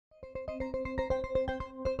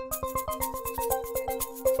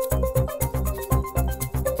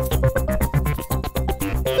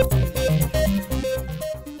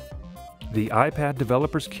The iPad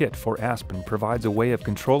Developer's Kit for Aspen provides a way of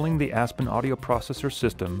controlling the Aspen audio processor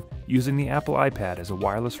system using the Apple iPad as a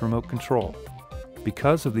wireless remote control.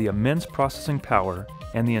 Because of the immense processing power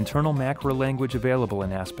and the internal macro language available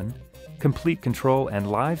in Aspen, complete control and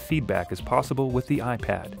live feedback is possible with the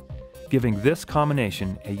iPad, giving this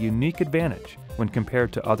combination a unique advantage when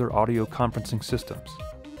compared to other audio conferencing systems.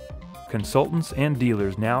 Consultants and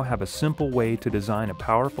dealers now have a simple way to design a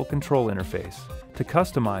powerful control interface, to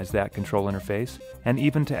customize that control interface, and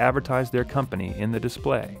even to advertise their company in the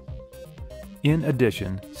display. In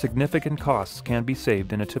addition, significant costs can be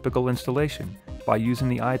saved in a typical installation by using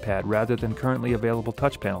the iPad rather than currently available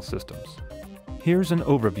touch panel systems. Here's an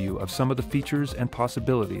overview of some of the features and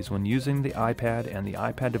possibilities when using the iPad and the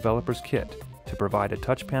iPad Developer's Kit to provide a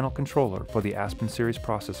touch panel controller for the Aspen series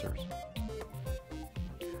processors.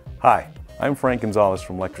 Hi, I'm Frank Gonzalez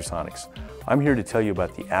from Lectrosonics. I'm here to tell you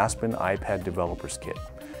about the Aspen iPad Developer's Kit.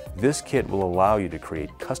 This kit will allow you to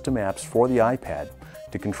create custom apps for the iPad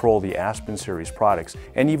to control the Aspen series products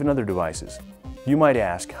and even other devices. You might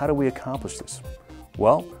ask, how do we accomplish this?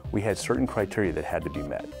 Well, we had certain criteria that had to be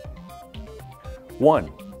met.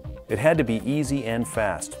 1. It had to be easy and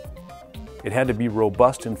fast. It had to be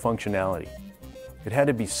robust in functionality. It had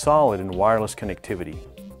to be solid in wireless connectivity.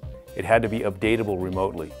 It had to be updatable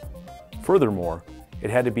remotely. Furthermore, it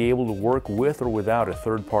had to be able to work with or without a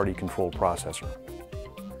third-party control processor.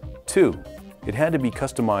 2. It had to be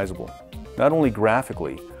customizable, not only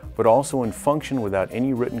graphically, but also in function without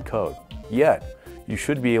any written code. Yet, you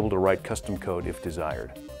should be able to write custom code if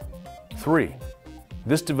desired. 3.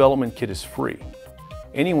 This development kit is free.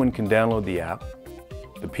 Anyone can download the app,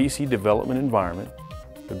 the PC development environment,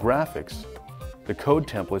 the graphics, the code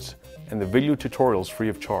templates, and the video tutorials free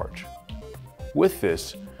of charge. With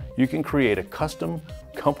this, you can create a custom,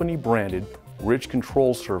 company-branded, rich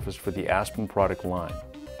control surface for the Aspen product line.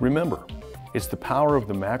 Remember, it's the power of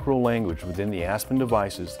the macro language within the Aspen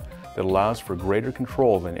devices that allows for greater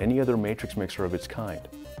control than any other matrix mixer of its kind.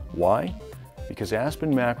 Why? Because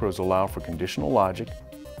Aspen macros allow for conditional logic,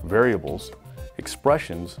 variables,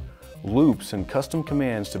 expressions, loops, and custom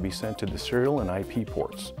commands to be sent to the serial and IP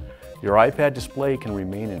ports. Your iPad display can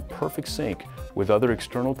remain in perfect sync with other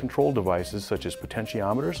external control devices such as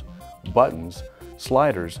potentiometers, buttons,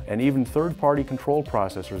 sliders, and even third-party control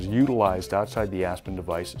processors utilized outside the Aspen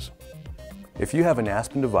devices. If you have an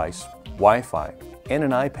Aspen device, Wi-Fi, and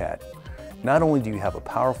an iPad, not only do you have a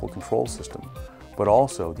powerful control system, but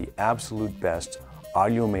also the absolute best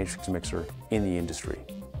audio matrix mixer in the industry.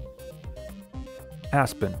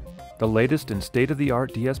 Aspen, the latest and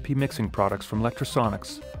state-of-the-art DSP mixing products from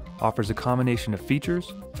Lectrosonics, offers a combination of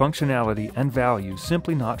features, functionality, and value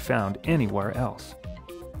simply not found anywhere else.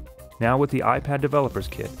 Now with the iPad Developer's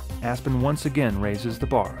Kit, Aspen once again raises the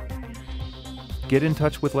bar. Get in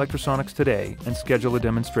touch with Lectrosonics today and schedule a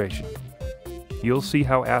demonstration. You'll see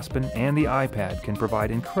how Aspen and the iPad can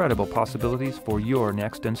provide incredible possibilities for your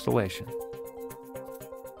next installation.